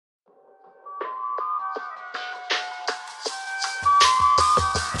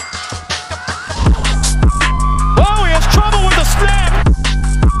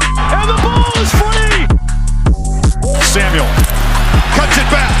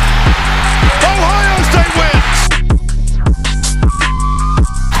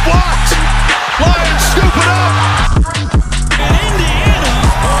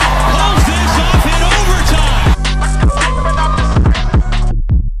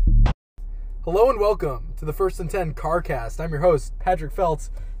Hello and welcome to the First and 10 CarCast. I'm your host, Patrick Feltz,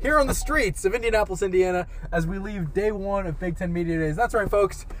 here on the streets of Indianapolis, Indiana, as we leave day one of Big Ten Media Days. That's right,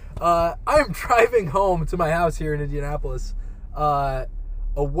 folks. I am driving home to my house here in Indianapolis,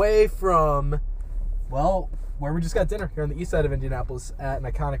 away from, well, where we just got dinner here on the east side of Indianapolis at an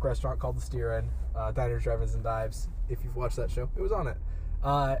iconic restaurant called the Steer Inn, Diners, Drive-Ins, and Dives. If you've watched that show, it was on it.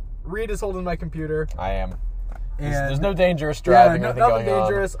 Reid is holding my computer. I am. And there's no dangerous driving or anything nothing going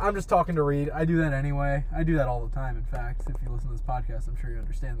dangerous. on. I'm just talking to Reid. I do that anyway. I do that all the time, in fact. If you listen to this podcast, I'm sure you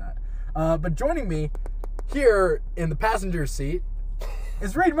understand that. But joining me here in the passenger seat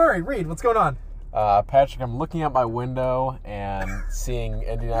is Reid Murray. Reid, what's going on? Patrick, I'm looking out my window and seeing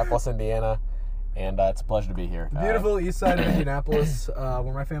Indianapolis, Indiana, and it's a pleasure to be here. The beautiful east side of Indianapolis,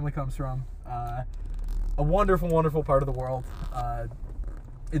 where my family comes from. A wonderful, wonderful part of the world.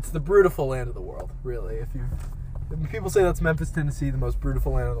 It's the beautiful land of the world, really. If people say that's Memphis, Tennessee, the most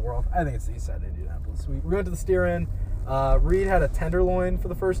beautiful land in the world, I think it's the east side of Indianapolis. We went to the Steer Inn. Reid had a tenderloin for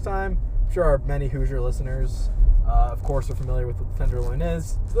the first time. I'm sure our many Hoosier listeners, of course, are familiar with what the tenderloin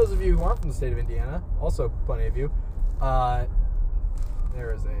is. To those of you who aren't from the state of Indiana, also plenty of you,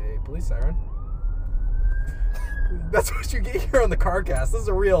 there is a police siren. That's what you get here on the CarCast. This is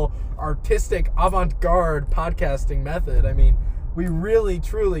a real artistic, avant-garde podcasting method. I mean, we really,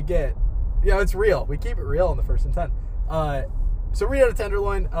 truly get... it's real. We keep it real on the First and 10. So Reid had a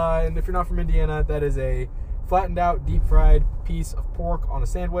tenderloin, and if you're not from Indiana, that is a flattened out, deep-fried piece of pork on a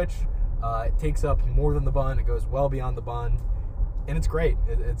sandwich. It takes up more than the bun. It goes well beyond the bun, and it's great.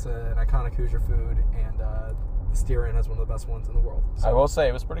 It's an iconic Hoosier food, and the Steer Inn has one of the best ones in the world. So. I will say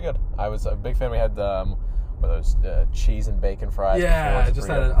it was pretty good. I was a big fan. We had those cheese and bacon fries. Yeah, just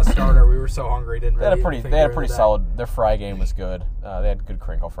had a starter. We were so hungry, didn't really. They had a pretty solid. Their fry game was good. They had good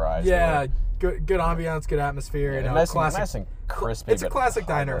crinkle fries. Yeah, good ambiance, good atmosphere. Yeah, nice and crispy. It's a classic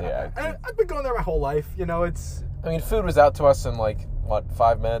diner. Yeah, I've been going there my whole life. Food was out to us in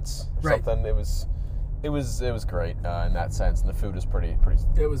 5 minutes or right. something. It was great in that sense, and the food was pretty.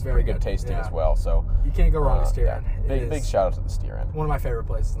 It was very good tasting as well. So you can't go wrong with Steer Inn. Big shout out to the Steer Inn. One of my favorite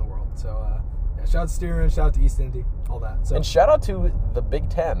places in the world. So shout out to Steer Inn, shout out to East Indy, all that. So. And shout out to the Big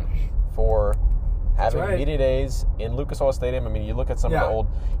Ten for having media days in Lucas Oil Stadium. I mean, you look at some of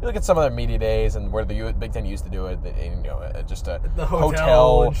their media days and where the Big Ten used to do it, just a the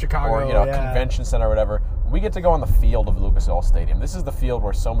hotel in Chicago, or convention center or whatever. We get to go on the field of Lucas Oil Stadium. This is the field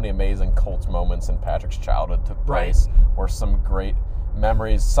where so many amazing Colts moments in Patrick's childhood took place, or some great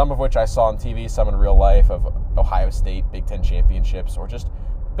memories, some of which I saw on TV, some in real life, of Ohio State Big Ten championships, or just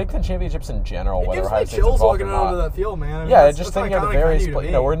Big Ten championships in general. It gives me chills walking out of that field, man. Just thinking of the various,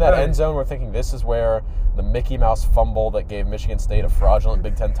 we're in that end zone. We're thinking this is where the Mickey Mouse fumble that gave Michigan State a fraudulent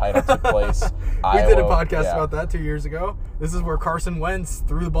Big Ten title took place. We did a podcast about that 2 years ago. This is where Carson Wentz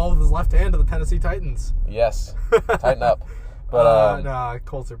threw the ball with his left hand to the Tennessee Titans. Yes, tighten up. But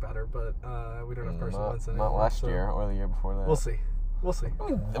Colts are better, but we don't have Carson Wentz anymore. Not last year or the year before that. We'll see.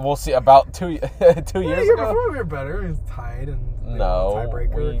 We'll see. About 2 years ago. The year before we were better. It was tied and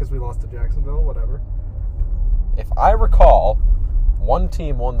tiebreaker because we lost to Jacksonville. Whatever. If I recall, one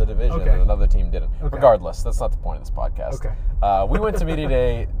team won the division and another team didn't. Okay. Regardless, that's not the point of this podcast. Okay. We went to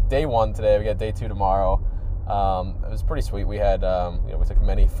media day one today. We got day 2 tomorrow. It was pretty sweet. We had we took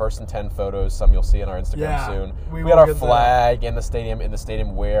many First and 10 photos. Some you'll see on our Instagram soon. We had our flag in the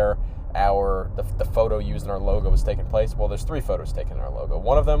stadium where the photo used in our logo was taking place. Well, there's 3 photos taken in our logo.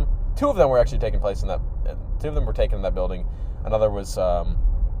 2 of them were actually taking place in that. 2 of them were taken in that building. Another was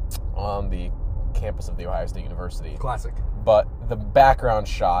on the campus of the Ohio State University. Classic. But the background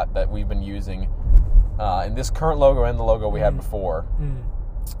shot that we've been using in this current logo and the logo we had before,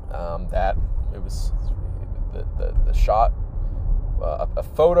 that it was the shot, a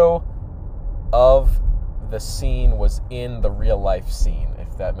photo of the scene was in the real life scene,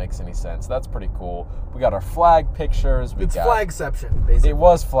 if that makes any sense. That's pretty cool. We got our flag pictures. It's flagception, basically. It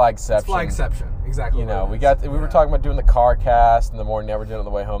was flagception. It's flagception, exactly. We were talking about doing the CarCast in the morning. Now we're doing it on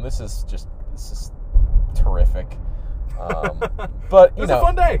the way home. This is terrific. But it was a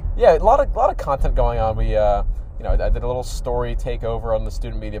fun day. Yeah, a lot of content going on. We I did a little story takeover on the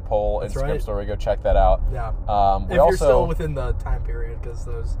student media poll Instagram story. Go check that out. Yeah. If you're still within the time period, because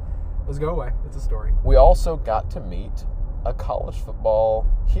those go away. It's a story. We also got to meet a college football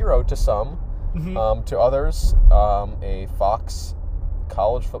hero to some, to others, a Fox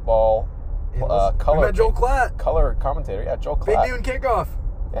college football color Joel Klatt. Color commentator. Yeah, Joel Klatt. Big noon kickoff.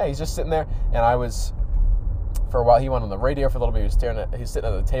 Yeah, he's just sitting there, and I was. For a while, he went on the radio for a little bit. He was sitting at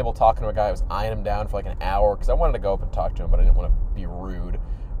the table talking to a guy. I was eyeing him down for an hour because I wanted to go up and talk to him, but I didn't want to be rude,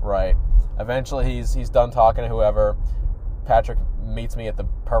 right? Eventually, he's done talking to whoever. Patrick meets me at the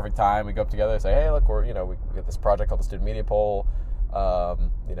perfect time. We go up together and say, hey, look, we get this project called the Student Media Poll.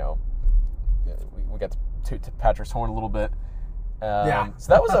 We got to Patrick's horn a little bit. So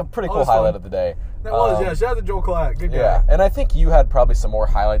that was a pretty cool highlight of the day. That was, yeah. Shout out to Joel Collette. Good guy. Yeah, and I think you had probably some more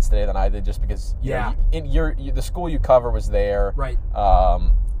highlights today than I did, just because the school you cover was there, right?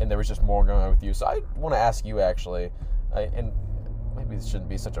 And there was just more going on with you. So I want to ask you actually, and maybe this shouldn't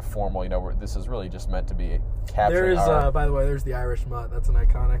be such a formal. This is really just meant to be capturing. There's, by the way, there's the Irish Mutt. That's an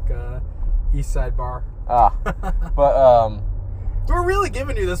iconic East Side bar. But we're really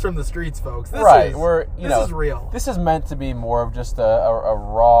giving you this from the streets, folks. This is real. This is meant to be more of just a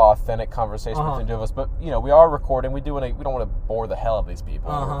raw, authentic conversation between the two of us. But we are recording. We don't want to bore the hell out of these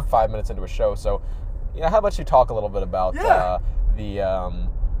people. We're 5 minutes into a show, so how about you talk a little bit about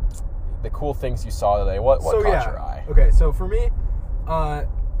the cool things you saw today? What caught your eye? Okay, so for me, I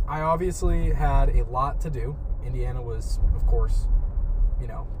obviously had a lot to do. Indiana was, of course,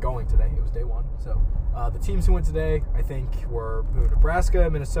 going today. It was day one. So the teams who went today, I think, were Nebraska,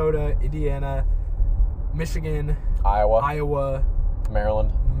 Minnesota, Indiana, Michigan, Iowa,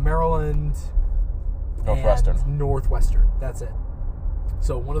 Maryland, Northwestern. And Northwestern. That's it.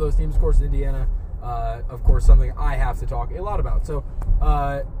 So one of those teams, of course, is Indiana. Of course, something I have to talk a lot about. So,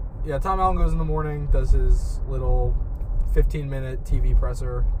 Tom Allen goes in the morning, does his little 15-minute TV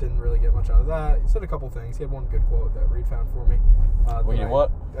presser. Didn't really get much out of that. He said a couple things. He had one good quote that Reid found for me.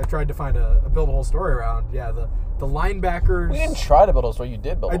 I tried to find build a whole story around. Yeah, the linebackers. We didn't try to build a whole story. You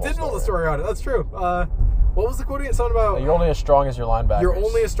did build a whole story. I did build a story around it. That's true. What was the quote again? Something about... You're only as strong as your linebackers. You're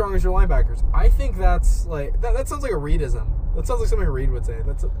only as strong as your linebackers. I think that's that sounds like a Reidism. That sounds like something Reid would say.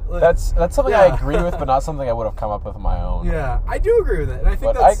 That's something I agree with, but not something I would have come up with on my own. Yeah, I do agree with it. And I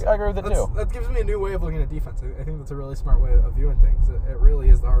think I agree with it too. That gives me a new way of looking at defense. I think that's a really smart way of viewing things. It really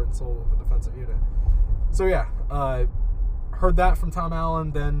is the heart and soul of a defensive unit. So heard that from Tom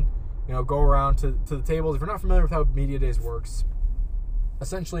Allen, then go around to the tables. If you're not familiar with how Media Days works,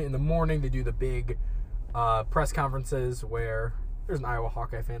 essentially in the morning they do the big press conferences where there's an Iowa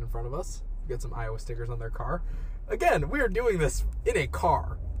Hawkeye fan in front of us. Get some Iowa stickers on their car. Again, we are doing this in a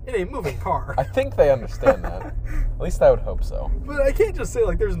car, in a moving car. I think they understand that. At least I would hope so. But I can't just say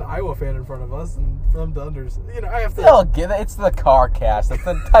there's an Iowa fan in front of us and for them to understand. I have to. They'll get it. It's the CarCast. That's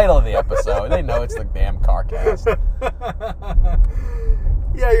the title of the episode. They know it's the damn CarCast.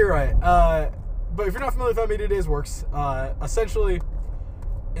 Yeah, you're right. But if you're not familiar with how Media Days works, essentially,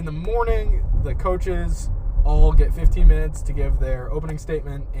 in the morning, the coaches all get 15 minutes to give their opening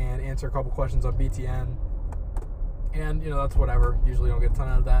statement and answer a couple questions on BTN. And, that's whatever. Usually you don't get a ton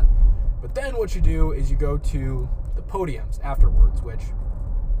out of that. But then what you do is you go to the podiums afterwards, which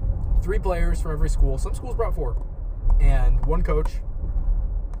 3 players from every school. Some schools brought 4. And one coach,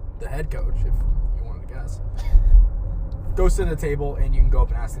 the head coach, if you wanted to guess, goes to the table and you can go up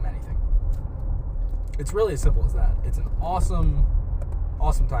and ask them anything. It's really as simple as that. It's an awesome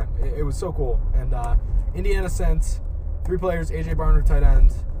time. It was so cool. And Indiana sent 3 players, A.J. Barner, tight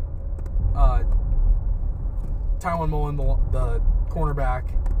end, Tywone Mullen, the cornerback,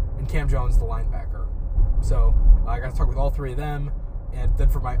 and Cam Jones, the linebacker. So I got to talk with all 3 of them. And then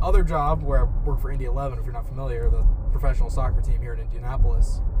for my other job, where I work for Indy 11, if you're not familiar, the professional soccer team here in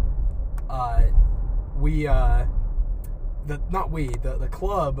Indianapolis, the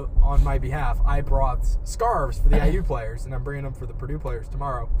club on my behalf, I brought scarves for the IU players, and I'm bringing them for the Purdue players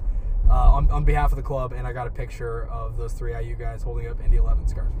tomorrow on behalf of the club, and I got a picture of those 3 IU guys holding up Indy 11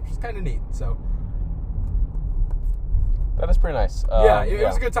 scarves, which is kind of neat. So that is pretty nice. It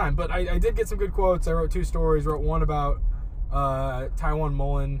was a good time, but I did get some good quotes. I wrote 2 stories. Wrote one about Tywone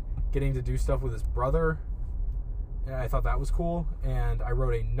Mullen getting to do stuff with his brother. And I thought that was cool. And I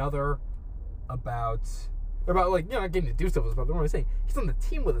wrote another about not getting to do stuff with his brother. What am I saying? He's on the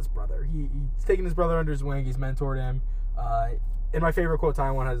team with his brother. He's taken his brother under his wing. He's mentored him. And my favorite quote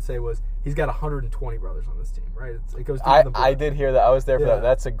Tywone had to say was, he's got 120 brothers on this team, right? It goes through the board. I did hear that. I was there for that.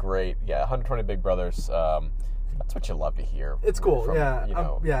 That's a great, 120 big brothers. That's what you love to hear. It's cool,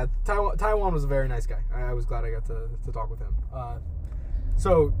 Tywone was a very nice guy. I was glad I got to talk with him.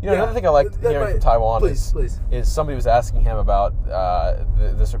 Another thing I liked hearing from Tywone is somebody was asking him about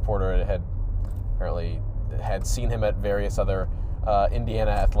this reporter had apparently had seen him at various other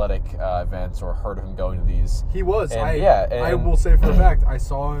Indiana athletic events or heard of him going to these. He was. I will say for a fact, I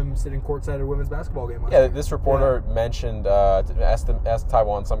saw him sitting courtside at a women's basketball game last night. This reporter mentioned, asked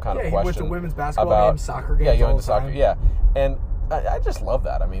Tywone some kind of question. He went to women's basketball games, soccer games. He went to soccer. Yeah, and I just love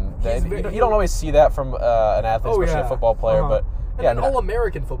that. I mean, you don't always see that from an athlete, especially a football player. But And an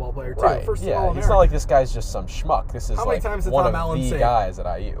All-American football player, too. Right, First yeah. All-American. It's not like this guy's just some schmuck. This is How many like times did one Tom of Allen the say, guys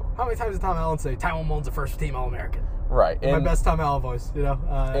at IU. How many times did Tom Allen say, Tyrone Mullen's a first-team All-American? Right. My best Tom Allen voice, you know?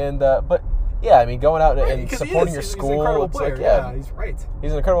 But, yeah, I mean, going out and supporting your he's school. He's an incredible player. Like, yeah, he's right.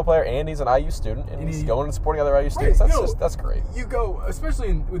 He's an incredible player, and he's an IU student, and he's going and supporting other IU students. That's great. You go,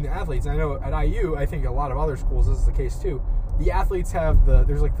 especially with the athletes. I know at IU, I think a lot of other schools, this is the case too. The athletes have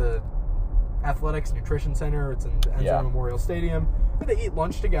there's like the athletics nutrition center. It's in Enzo Memorial Stadium. But they eat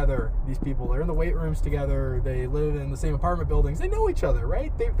lunch together. These people, they're in the weight rooms together. They live in the same apartment buildings. They know each other,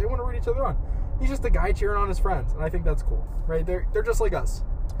 right? They want to root each other on. He's just a guy cheering on his friends, and I think that's cool, right? They're just like us.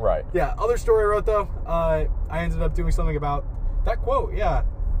 Right. Yeah. Other story I wrote though, I ended up doing something about that quote. Yeah,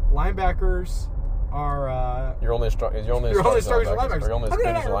 linebackers are your only strongest linebackers, or your only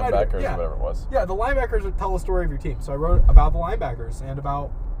linebackers, or whatever it was. Yeah, the linebackers tell the story of your team. So I wrote about the linebackers and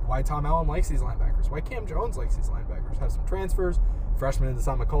about why Tom Allen likes these linebackers, why Cam Jones likes these linebackers. Have some transfers, freshman into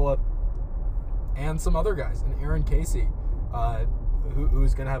Sam McCullough, and some other guys, and Aaron Casey,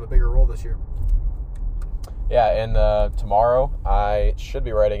 who's going to have a bigger role this year. Yeah, and tomorrow I should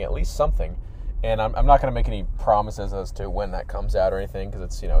be writing at least something, and I'm not going to make any promises as to when that comes out or anything, because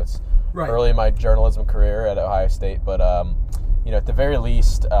it's right. Early in my journalism career at Ohio State, but at the very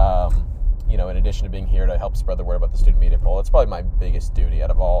least, in addition to being here to help spread the word about the student media poll, it's probably my biggest duty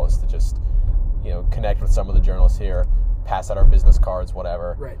out of all is to just connect with some of the journalists here, pass out our business cards,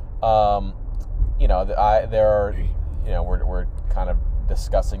 whatever. Right. We're kind of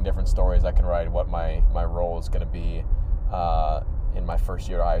discussing different stories I can write, what my role is going to be in my first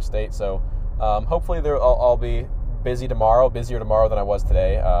year at Ohio State. So hopefully I'll be busier tomorrow than I was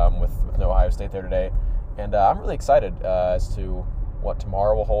today with no Ohio State there today. And I'm really excited as to what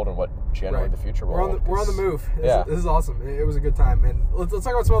tomorrow will hold and what generally the future will hold. We're on the move. This is awesome. It was a good time. And let's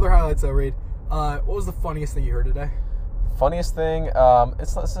talk about some other highlights though, Reid. What was the funniest thing you heard today? Funniest thing,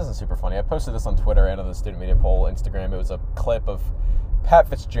 this isn't super funny. I posted this on Twitter and on the Student Media Poll Instagram. It was a clip of Pat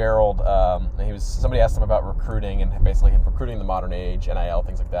Fitzgerald. Somebody asked him about recruiting and basically him recruiting in the modern age, NIL,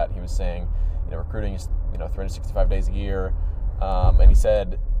 things like that. He was saying, recruiting is 365 days a year, and he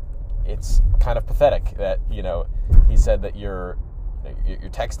said it's kind of pathetic that he said that you're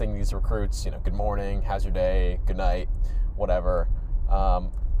texting these recruits, good morning, how's your day, good night, whatever.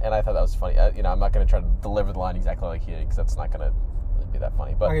 And I thought that was funny. I'm not going to try to deliver the line exactly like he did because that's not going to be that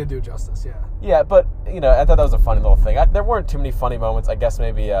funny. But I'm going to do it justice, yeah. Yeah, but, I thought that was a funny little thing. There weren't too many funny moments. I guess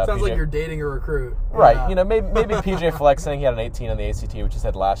maybe... Sounds like you're dating a recruit. Right. Yeah. Maybe PJ Flex saying he had an 18 on the ACT, which he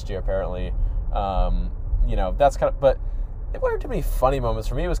said last year, apparently. That's kind of... But there weren't too many funny moments.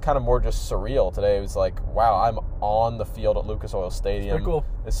 For me, it was kind of more just surreal today. It was like, wow, I'm on the field at Lucas Oil Stadium. Pretty cool.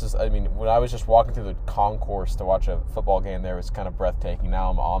 When I was just walking through the concourse to watch a football game there, it was kind of breathtaking. Now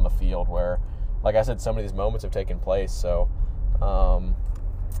I'm on the field where, like I said, so many of these moments have taken place. So, for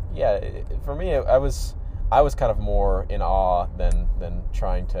me, I was kind of more in awe than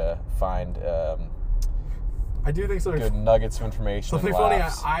trying to find I do think good nuggets of information. Something funny,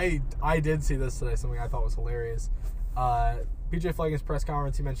 I did see this today, something I thought was hilarious. PJ Fleck's press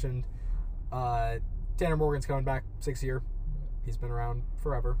conference, he mentioned Tanner Morgan's coming back 6th year. He's been around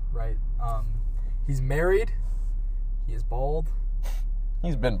forever, right? He's married. He is bald.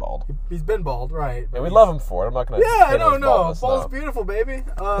 He's been bald. He's been bald, right? And we love him for it. I'm not going to... Yeah, no. Bald's beautiful, baby.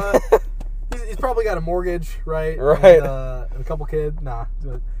 He's probably got a mortgage, right? Right. And a couple kids. Nah.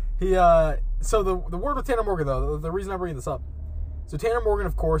 So the word with Tanner Morgan, though, the reason I'm bringing this up. So Tanner Morgan,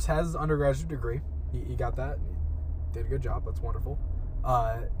 of course, has his undergraduate degree. He got that. He did a good job. That's wonderful.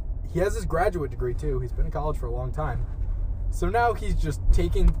 He has his graduate degree, too. He's been in college for a long time. So now he's just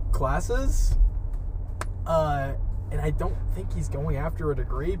taking classes. And I don't think he's going after a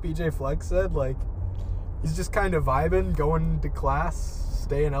degree, PJ Fleck said. Like, he's just kind of vibing, going to class,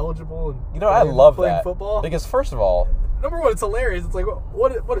 staying eligible, and I love playing that. Football. Because first of all... Number one, it's hilarious. It's like,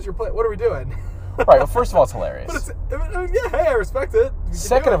 what is your play? What are we doing? Right, well, first of all, it's hilarious. I respect it.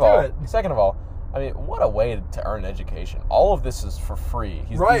 Second of all, what a way to earn an education. All of this is for free.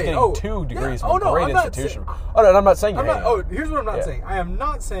 He's getting 2 degrees from a great institution. I'm not saying here's what I'm not saying. I am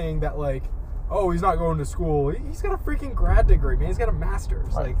not saying that, like, he's not going to school. He's got a freaking grad degree, man. He's got a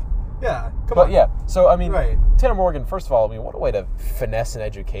master's. Right. Come on. But, yeah, so, right. Tanner Morgan, first of all, what a way to finesse an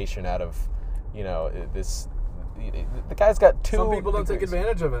education out of, this... The guy's got 2 Some people don't degrees. take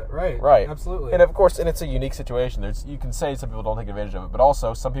advantage of it, right? Right. Absolutely. And, of course, it's a unique situation. You can say some people don't take advantage of it, but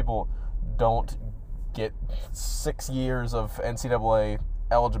also some people don't get 6 years of NCAA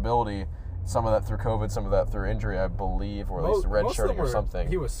eligibility, some of that through COVID, some of that through injury, I believe, or at least redshirting or something.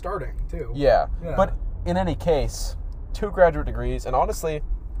 He was starting, too. Yeah. But in any case, 2 graduate degrees, and honestly,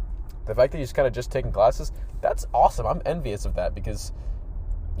 The fact that he's kind of just taking classes, that's awesome. I'm envious of that because,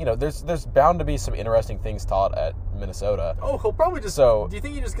 there's bound to be some interesting things taught at Minnesota. Oh, he'll probably just... do you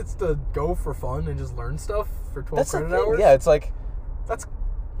think he just gets to go for fun and just learn stuff for 12 credit hours? Yeah, it's like...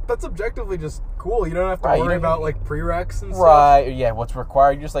 That's objectively just cool. You don't have to worry about, like, prereqs and stuff. Right, yeah, what's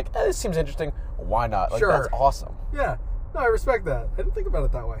required. You're just like, this seems interesting. Why not? Like, sure. That's awesome. Yeah. No, I respect that. I didn't think about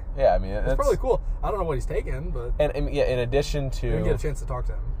it that way. Yeah, I mean... It's probably cool. I don't know what he's taking, but... And in addition to... I didn't get a chance to talk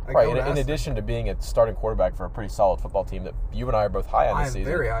to him. In addition to being a starting quarterback for a pretty solid football team that you and I are both high on this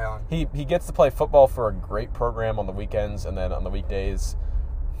season. I'm very high on. He gets to play football for a great program on the weekends, and then on the weekdays,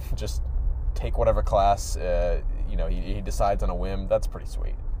 just take whatever class, he decides on a whim. That's pretty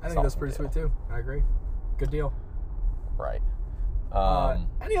sweet. I think that's pretty sweet, too. I agree. Good deal. Right.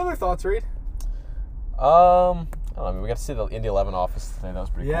 Any other thoughts, Reid? I don't know. We got to see the Indy 11 office today. That was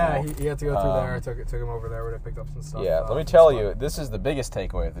pretty cool. Yeah, he had to go through there. I took him over there where I picked up some stuff. Yeah, let me tell you, this is the biggest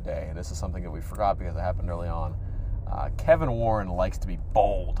takeaway of the day. And this is something that we forgot because it happened early on. Kevin Warren likes to be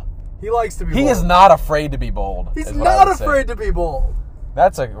bold. He likes to be bold. He is not afraid to be bold. He's not afraid to be bold.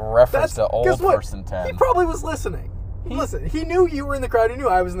 That's a reference to old First and 10. He probably was listening. Listen, he knew you were in the crowd. He knew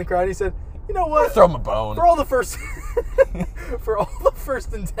I was in the crowd. He said, you know what? Throw him a bone. For all the first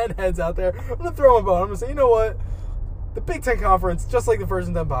and 10 heads out there, I'm going to throw him a bone. I'm going to say, you know what? The Big Ten Conference, just like the First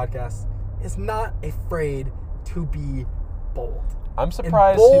and 10 podcast, is not afraid to be bold. I'm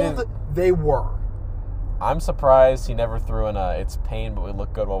surprised they were. I'm surprised he never threw in a "it's pain, but we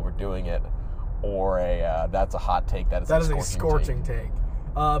look good while we're doing it," or a "that's a hot take." That is a scorching take.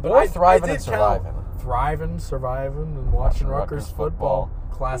 But or thriving and surviving. Thriving, surviving, and watching Rutgers football.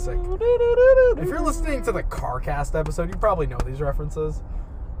 Classic. If you're listening to the CarCast episode, you probably know these references.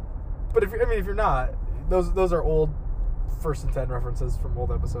 But if you're not, those are old First and 10 references from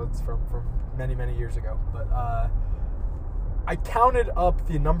old episodes from many, many years ago. But I counted up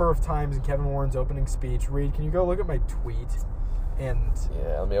the number of times in Kevin Warren's opening speech. Reid, can you go look at my tweet? And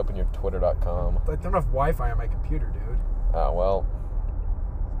yeah, let me open your Twitter.com. I don't have Wi-Fi on my computer, dude. Well.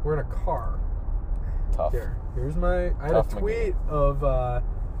 We're in a car. Tough. Here's my... I had a tweet of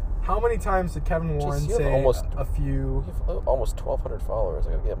how many times did Kevin Warren say a few... You have almost 1,200 followers.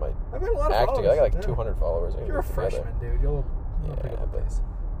 I gotta get my... I've got a lot of followers. I got 200 followers. You're a freshman, dude. You'll pick up the pace.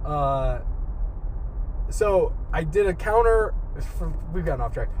 So I did a counter... We've gotten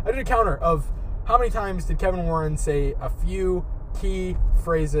off track. I did a counter of how many times did Kevin Warren say a few key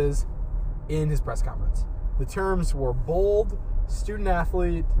phrases in his press conference. The terms were bold,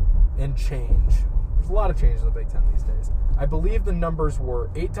 student-athlete, and change. There's a lot of change in the Big Ten these days. I believe the numbers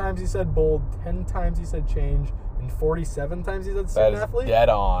were 8 times he said bold, 10 times he said change, and 47 times he said student-athlete. That is dead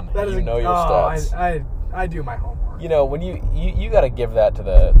on. You know your stats. I do my homework. When you got to give that to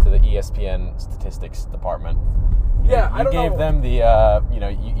the ESPN statistics department. Yeah, you gave them the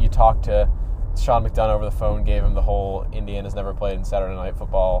you talked to Sean McDonough over the phone, gave him the whole Indiana's never played in Saturday Night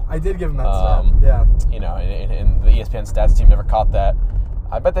Football. I did give him that stat. Yeah. And the ESPN stats team never caught that.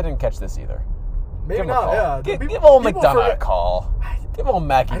 I bet they didn't catch this either. Maybe not. Yeah. Give old McDonough a call. Give old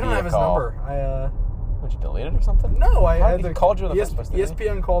Mackie a call. I don't have his number. Would you delete it or something? No, he called you the first place.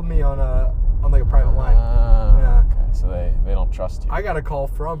 ESPN called me on like a private line. Yeah. Okay, so they don't trust you. I got a call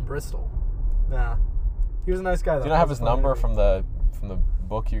from Bristol. Yeah. He was a nice guy, though. Do you not have his number from the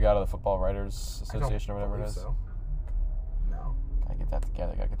book you got of the Football Writers Association or whatever it is? So. No. Gotta get that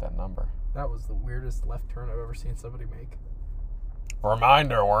together. Gotta get that number. That was the weirdest left turn I've ever seen somebody make.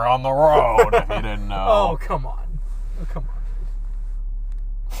 Reminder, we're on the road, if you didn't know. Oh, come on. Come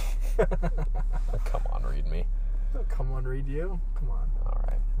on, Reid me. Come on, Reid you. Come on. All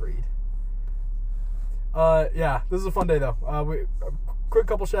right. Reid. Yeah, this is a fun day, though. Quick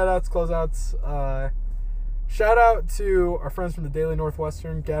couple shout-outs, closeouts. Shout-out to our friends from the Daily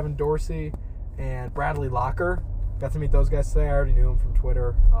Northwestern, Gavin Dorsey and Bradley Locker. Got to meet those guys today. I already knew them from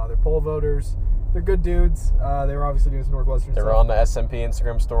Twitter. They're poll voters. They're good dudes. They were obviously doing some Northwestern stuff. They were on the SMP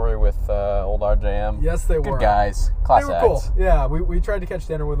Instagram story with old RJM. Yes, they were. Good guys. Class acts. They were cool. Yeah, we tried to catch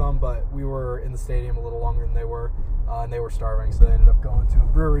dinner with them, but we were in the stadium a little longer than they were, and they were starving, so they ended up going to a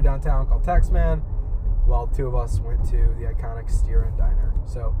brewery downtown called Taxman, while 2 of us went to the iconic Steer Inn Diner.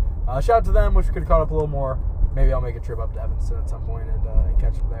 So, shout out to them. Wish we could have caught up a little more. Maybe I'll make a trip up to Evanston at some point and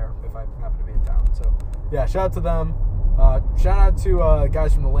catch them there if I happen to be in town. So, yeah, shout out to them. Shout out to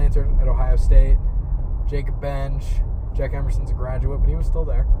guys from the Lantern at Ohio State. Jacob Bench. Jack Emerson's a graduate, but he was still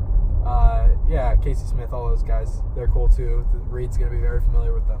there. Yeah, Casey Smith, all those guys. They're cool, too. Reid's going to be very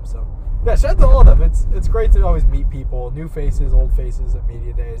familiar with them. So, yeah, shout out to all of them. It's great to always meet people, new faces, old faces at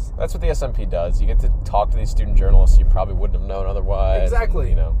Media Days. That's what the SMP does. You get to talk to these student journalists you probably wouldn't have known otherwise.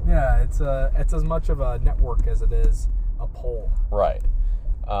 Exactly. And, Yeah, it's as much of a network as it is a poll. Right.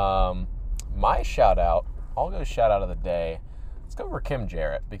 My shout-out, I'll go shout-out of the day. Let's go for Rakim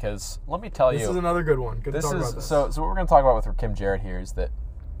Jarrett, because let me tell you... This is another good one. Good to talk about this. So what we're going to talk about with Rakim Jarrett here is that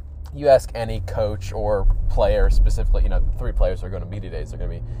you ask any coach or player specifically, 3 players are going to media days. They're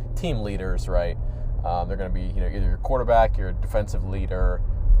going to be team leaders, right? They're going to be, either your quarterback, your defensive leader,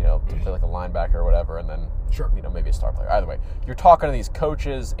 to play like a linebacker or whatever, and then, maybe a star player. Either way, you're talking to these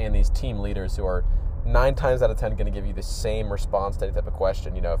coaches and these team leaders who are 9 times out of 10 going to give you the same response to any type of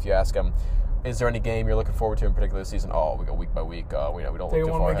question. If you ask them, is there any game you're looking forward to in particular this season? Oh, we go week by week. We don't look too far ahead.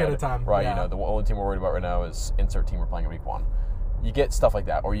 Take 1 week at a time. Right, yeah. The only team we're worried about right now is insert team we're playing in week 1. You get stuff like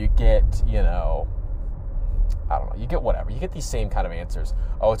that, or you get, I don't know, you get whatever. You get these same kind of answers.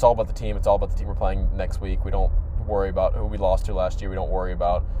 Oh, it's all about the team. It's all about the team we're playing next week. We don't worry about who we lost to last year. We don't worry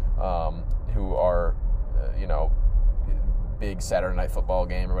about who our, big Saturday night football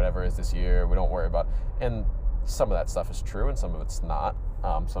game or whatever is this year. We don't worry about. And some of that stuff is true, and some of it's not.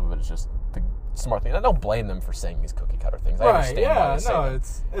 Some of it is just the smart thing. I don't blame them for saying these cookie cutter things. I understand why they say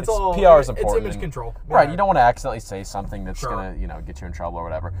that. It's all PR is important. It's image control. Right. You don't want to accidentally say something that's going to, get you in trouble or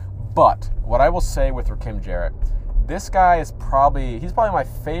whatever. But what I will say with Rakim Jarrett, this guy he's probably my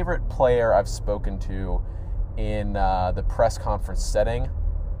favorite player I've spoken to in the press conference setting,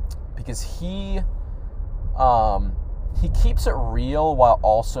 because he keeps it real while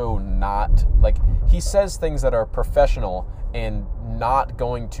also not, he says things that are professional and not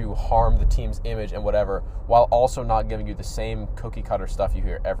going to harm the team's image and whatever, while also not giving you the same cookie cutter stuff you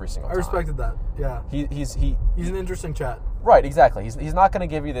hear every single time. I respected that. Yeah. He's an interesting chat. Right, exactly. He's not going to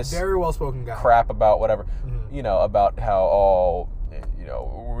give you this very well spoken guy crap about whatever, about how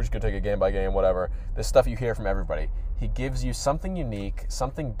we're just going to take it game by game, whatever. This stuff you hear from everybody. He gives you something unique,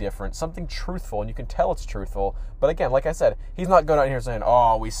 something different, something truthful, and you can tell it's truthful. But again, like I said, he's not going out here saying,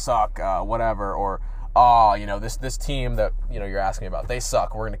 "Oh, we suck," whatever, or "Oh, this team that you're asking about, they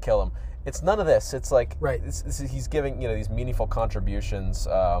suck. We're going to kill them." It's none of this. It's like he's giving these meaningful contributions,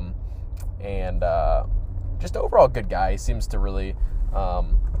 and just overall good guy. He seems to really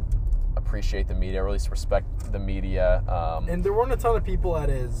appreciate the media, or at least respect the media. And there weren't a ton of people at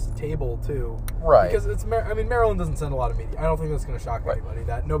his table too, right? Because Maryland doesn't send a lot of media. I don't think that's going to shock anybody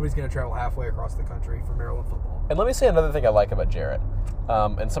that nobody's going to travel halfway across the country for Maryland football. And let me say another thing I like about Jarrett.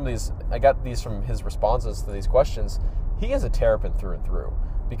 And some of these, I got these from his responses to these questions. He is a Terrapin through and through,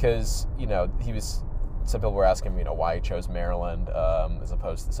 because some people were asking him, why he chose Maryland as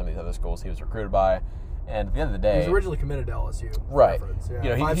opposed to some of these other schools he was recruited by. And at the end of the day, he was originally committed to LSU. Right.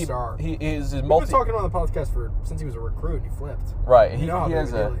 Yeah, 5-star. He is We've been talking on the podcast since he was a recruit, and he flipped. Right. He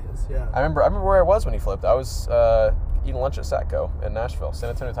has a. Yeah. I remember where I was when he flipped. I was eating lunch at Satco in Nashville, San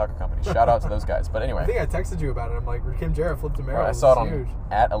Antonio Taco Company. Shout out to those guys. But anyway, I think I texted you about it. I'm like, Rakim Jarrett flipped to Maryland. Right, I saw it on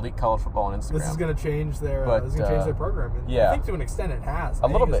at Elite College Football on Instagram. This is going to change their. Program. And yeah. I think to an extent it has. A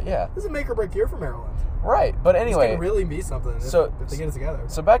little bit, yeah. This is a make or break year for Maryland. Right, but anyway, this can really be something if they get it together.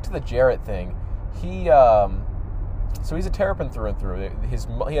 So back to the Jarrett thing, he. So he's a Terrapin through and through.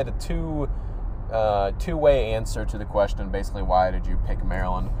 He had a two-way answer to the question, basically, why did you pick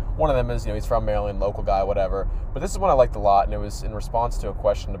Maryland? One of them is, he's from Maryland, local guy, whatever. But this is one I liked a lot, and it was in response to a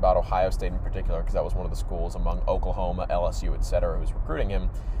question about Ohio State in particular, because that was one of the schools among Oklahoma, LSU, etc., who was recruiting him.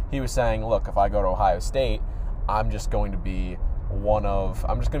 He was saying, look, if I go to Ohio State, I'm just going to be one of the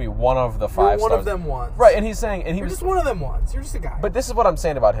 5 stars. One of them once. Right, and he's saying... You're just one of them once. You're just a guy. But this is what I'm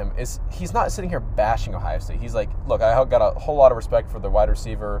saying about him, is he's not sitting here bashing Ohio State. He's like, look, I got a whole lot of respect for the wide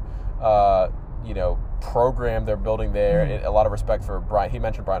receiver, program they're building there. Mm-hmm. A lot of respect for Brian. He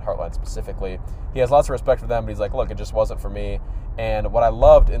mentioned Brian Hartline specifically. He has lots of respect for them, but he's like, look, it just wasn't for me. And what I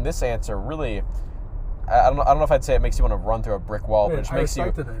loved in this answer, really, I don't know if I'd say it makes you want to run through a brick wall, but it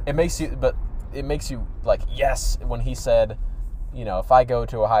makes you like, yes, when he said, if I go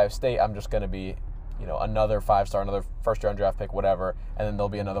to Ohio State, I'm just going to be, another 5-star, another first-round draft pick, whatever, and then there'll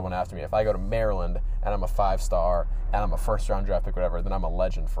be another one after me. If I go to Maryland and I'm a 5-star and I'm a first-round draft pick, whatever, then I'm a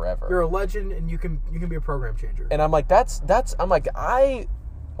legend forever. You're a legend, and you can be a program changer. And I'm like, I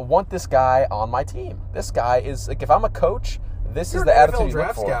want this guy on my team. This guy is like, if I'm a coach, this is the attitude you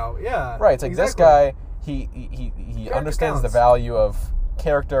look for. Scout. Yeah, right. It's like this guy. He understands the value of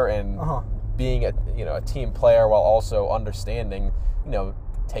character and being a team player, while also understanding,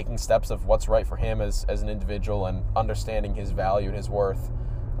 taking steps of what's right for him as an individual and understanding his value and his worth.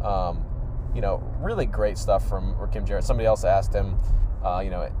 Really great stuff from Rakim Jarrett. Somebody else asked him,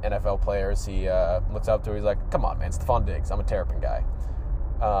 NFL players he looks up to. He's like, come on, man, Stephon Diggs. I'm a Terrapin guy.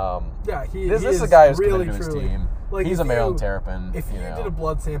 This is a guy who's really committed to his team. Like, he's a Maryland Terrapin. If you did a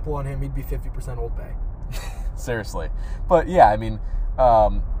blood sample on him, he'd be 50% Old Bay. Seriously. But, yeah, I mean,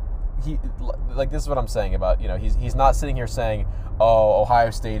 this is what I'm saying about, he's not sitting here saying, oh,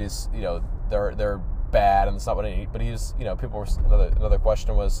 Ohio State is, they're bad and it's not what I need. But he's, people were, another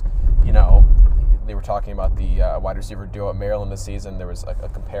question was, they were talking about the wide receiver duo at Maryland this season. There was a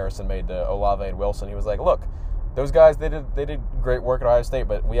comparison made to Olave and Wilson. He was like, look, those guys, they did great work at Ohio State,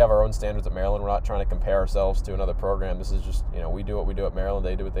 but we have our own standards at Maryland. We're not trying to compare ourselves to another program. This is just, we do what we do at Maryland.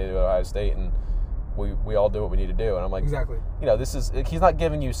 They do what they do at Ohio State, and we all do what we need to do. And I'm like, exactly. He's not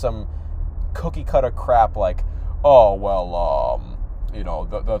giving you some cookie cutter crap like, oh, well,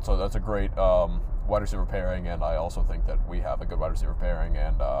 that's a great wide receiver pairing, and I also think that we have a good wide receiver pairing,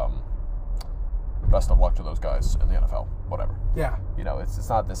 and best of luck to those guys in the NFL, whatever. Yeah. It's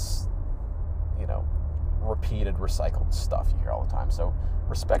not this, repeated, recycled stuff you hear all the time. So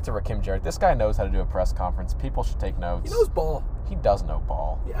respect to Rakim Jarrett. This guy knows how to do a press conference. People should take notes. He knows ball. He does know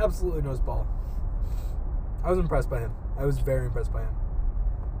ball. He absolutely knows ball. I was impressed by him. I was very impressed by him.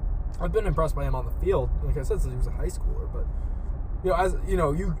 I've been impressed by him on the field, like I said, since he was a high schooler. But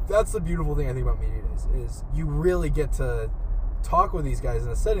that's the beautiful thing I think about Media Days is you really get to talk with these guys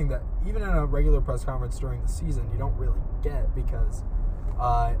in a setting that even in a regular press conference during the season you don't really get, because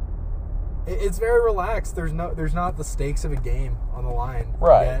it's very relaxed. There's not the stakes of a game on the line.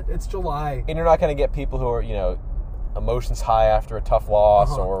 Right. Yet. It's July. And you're not going to get people who are, emotions high after a tough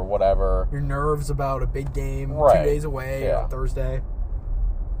loss or whatever. Your nerves about a big game 2 days away on Thursday.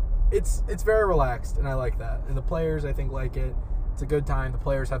 It's very relaxed, and I like that. And the players, I think, like it. It's a good time. The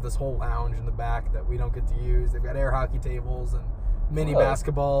players have this whole lounge in the back that we don't get to use. They've got air hockey tables and mini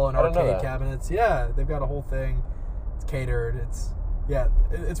basketball and arcade cabinets. Yeah, they've got a whole thing. It's catered. It's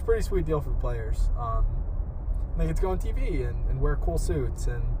a pretty sweet deal for the players. They get to go on TV and wear cool suits,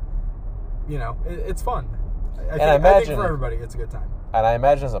 and it's fun. I think for everybody, it's a good time. And I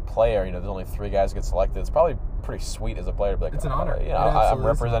imagine as a player, there's only 3 guys who get selected. It's probably pretty sweet as a player to be like, it's an honor. I'm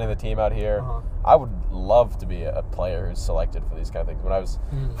representing the team out here. I would love to be a player who's selected for these kind of things. When I was,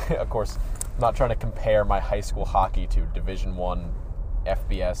 of course, not trying to compare my high school hockey to Division I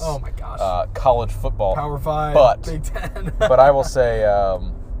FBS. Oh my gosh. College football. Power 5, Big 10. But I will say,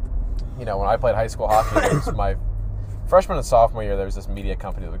 when I played high school hockey, it was my freshman and sophomore year, there was this media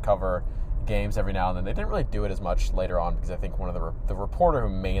company that would cover games every now and then. They didn't really do it as much later on because I think one of the reporter who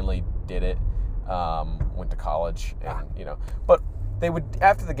mainly did it went to college, and but they would,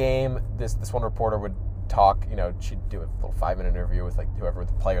 after the game, this one reporter would talk. She'd do a little 5-minute interview with like whoever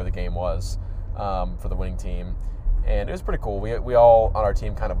the player of the game was for the winning team, and it was pretty cool. We all on our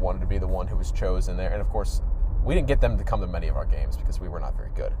team kind of wanted to be the one who was chosen there, and of course we didn't get them to come to many of our games because we were not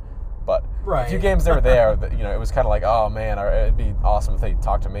very good. But a few games they were there, it was kind of like, oh man, it'd be awesome if they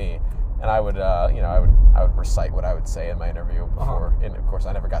talked to me. And I would, I would recite what I would say in my interview before. And of course,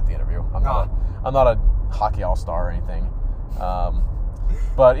 I never got the interview. I'm not a hockey all-star or anything.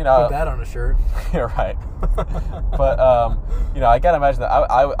 But put that on a shirt. You're right. But I gotta imagine that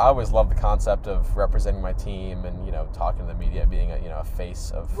I always love the concept of representing my team and talking to the media, being a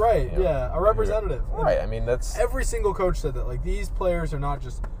face of a representative. Right. I mean, that's every single coach said that. Like, these players are not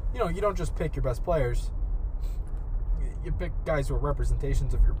just you don't just pick your best players. You pick guys who are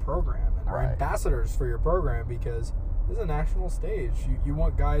representations of your program and are ambassadors for your program, because this is a national stage. You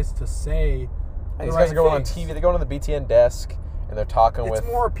want guys to say these guys are going on TV. They're going to the BTN desk and they're talking with. It's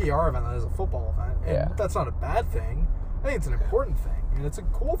more a PR event than it is a football event, and that's not a bad thing. I think it's an important thing, and it's a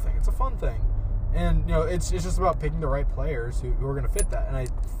cool thing. It's a fun thing, and it's just about picking the right players who are going to fit that. And I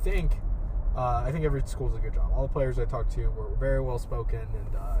think every school does a good job. All the players I talked to were very well spoken,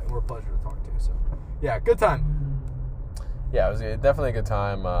 and were a pleasure to talk to. So, yeah, good time. Yeah, it was definitely a good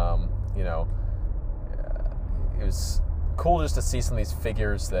time. It was cool just to see some of these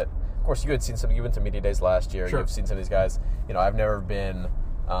figures that, of course, you had seen some. You went to Media Days last year. Sure. You've seen some of these guys. I've never been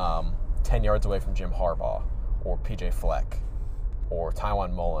 10 yards away from Jim Harbaugh or PJ Fleck or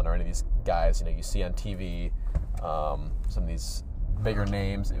Tywan Mullen or any of these guys. You see on TV some of these bigger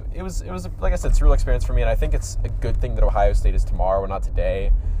names. It was like I said, it's a real experience for me, and I think it's a good thing that Ohio State is tomorrow and not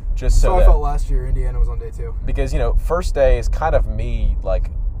today. Just so I felt last year Indiana was on day 2. Because, first day is kind of me, like,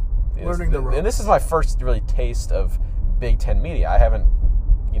 learning the ropes. And this is my first really taste of Big Ten media. I haven't,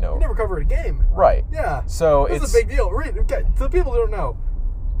 You never covered a game. Right. Yeah. So it's a big deal. To the people who don't know,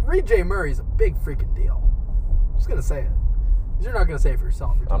 Reid J. Murray is a big freaking deal. I'm just going to say it. You're not going to say it for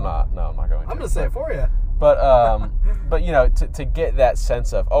yourself. I'm not. No, I'm not going to. I'm going to say it for you. But, to get that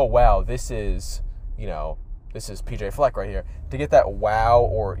sense of, oh, wow, this is PJ Fleck right here. To get that wow,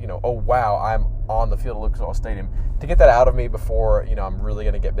 or, oh, wow, I'm on the field at Lucas Oil Stadium. To get that out of me before, I'm really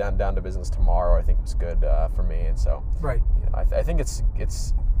going to get down to business tomorrow, I think was good for me. And so, right. I think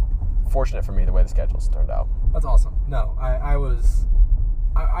it's fortunate for me the way the schedule's turned out. That's awesome. No, I was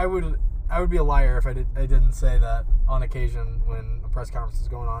I would be a liar if I didn't say that on occasion when a press conference is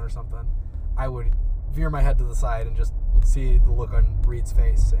going on or something. I would veer my head to the side and just see the look on Reid's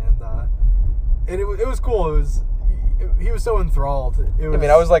face, and it was cool. He was so enthralled. I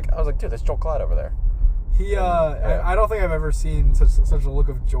was like, dude, there's Joel Klatt over there. I don't think I've ever seen such a look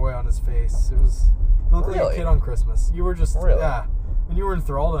of joy on his face. He looked like a kid on Christmas. You were just and you were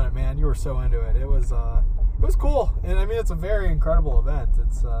enthralled in it, man. You were so into it. It was cool, and I mean, it's a very incredible event.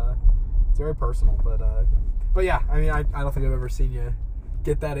 It's very personal, but yeah, I mean, I don't think I've ever seen you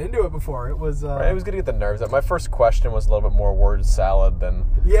get that into it before. It was it was good to get the nerves out. My first question was a little bit more word salad than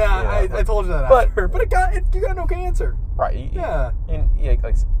I told you that after, but you got an okay answer. Right.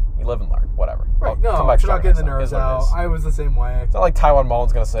 You live and learn, whatever. Right. No, you're not getting the nerves out. I was the same way. It's not like Tywone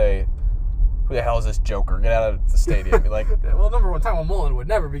Mullen's gonna say, "Who the hell is this joker? Get out of the stadium." You're like, well, number one, Tywone Mullen would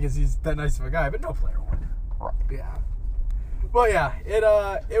never, because he's that nice of a guy, but no player would. Right. Yeah. Well, yeah,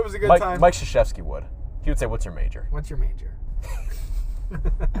 it was a good time. Mike Krzyzewski would. He would say, "What's your major?" What's your major?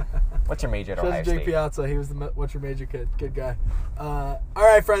 What's your major at Ohio State? Jake Piazza, he was the what's your major kid guy. All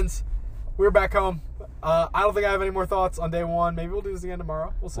right, friends, we're back home. I don't think I have any more thoughts on day one. Maybe we'll do this again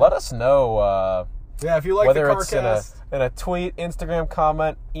tomorrow. We'll see. Let us know. If you like whether the CarCast, it's in a tweet, Instagram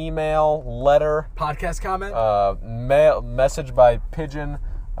comment, email, letter, podcast comment, message by pigeon.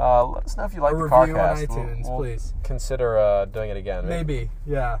 Let us know if you like the CarCast. Review on iTunes, please. Consider doing it again. Maybe,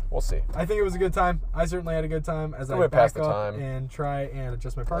 yeah. We'll see. I think it was a good time. I certainly had a good time as I back up and try and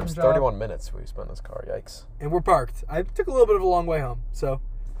adjust my parking job. 31 minutes we spent in this car. Yikes. And we're parked. I took a little bit of a long way home, so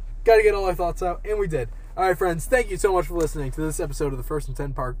got to get all our thoughts out, and we did. All right, friends, thank you so much for listening to this episode of the First and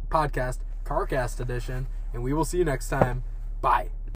 10 podcast, CarCast edition, and we will see you next time. Bye.